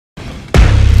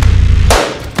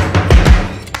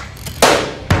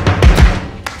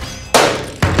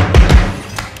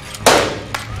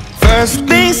First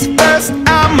things first,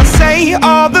 I'ma say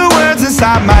all the words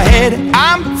inside my head.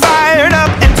 I'm fired up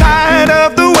and tired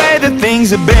of the way that things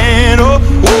have been. Oh,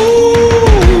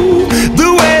 ooh,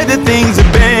 the way that things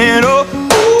have been. Oh,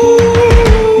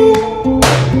 ooh.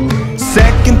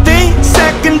 Second thing,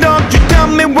 second, don't you tell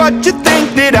me what you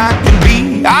think that I can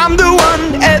be. I'm the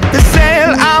one at the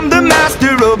sail, I'm the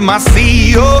master of my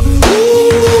sea. Oh,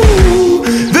 ooh,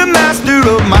 the master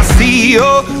of my sea.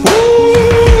 Oh, ooh.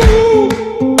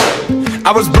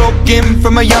 I was broken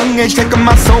from a young age, taking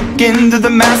my soak into the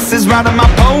masses, writing my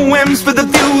poems for the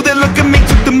few that look at me,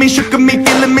 took to me, shook at me,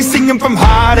 feeling me, singing from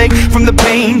heartache, from the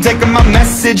pain, taking my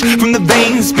message from the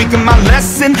veins, speaking my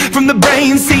lesson from the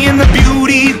brain, seeing the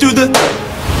beauty through the...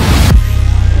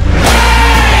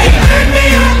 Hey, you made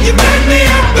me up, you made me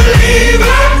a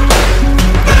believer,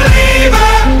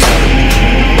 believer.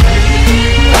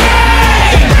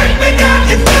 Hey, you break me down,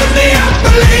 you build me up,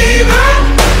 believer,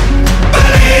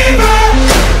 believer.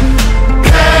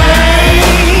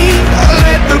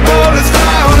 Bullets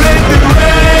fly, let them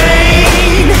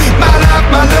rain. My life,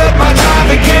 my love, my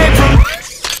drive, it came from...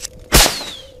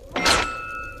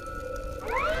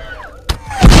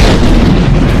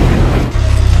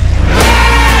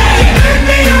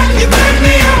 Hey, you made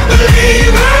me a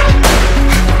believer,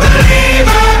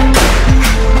 believer.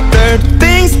 Third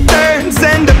things third,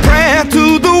 send a prayer to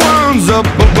the ones up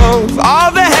above.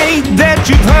 All the hate that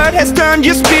you've heard has turned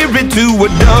your spirit to a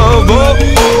dove. Oh,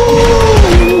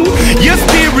 ooh, your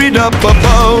spirit up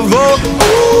above. Oh,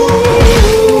 ooh.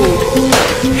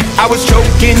 I was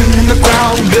choking in the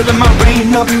crowd, building my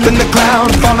rain up in the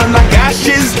cloud, falling like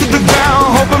ashes to the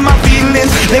ground, hoping my feelings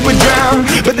they would drown,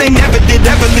 but they never did.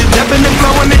 Ever lived, ebbing and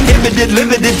flowing, inhibited,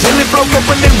 limited, till it broke up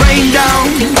and it rained down.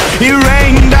 It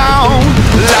rained down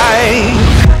like...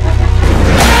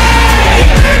 Hey,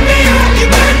 you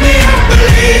made me a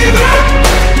believer,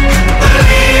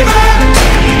 believer.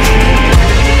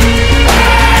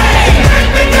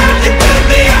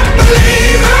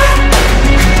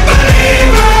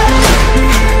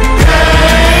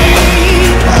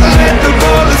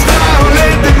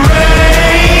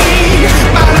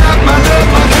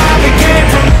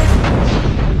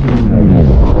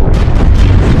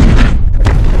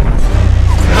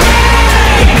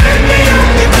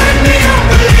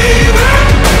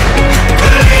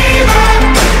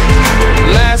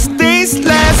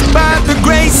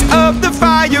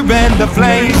 And the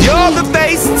flames, you're the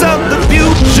face of the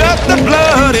future, the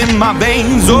blood in my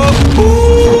veins. Oh,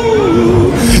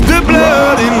 ooh, the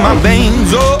blood in my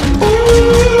veins. Oh,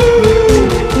 ooh.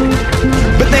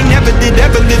 But they never did,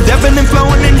 ever lived, ebbing and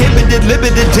flowing, inhibited,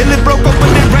 limited, till it broke up.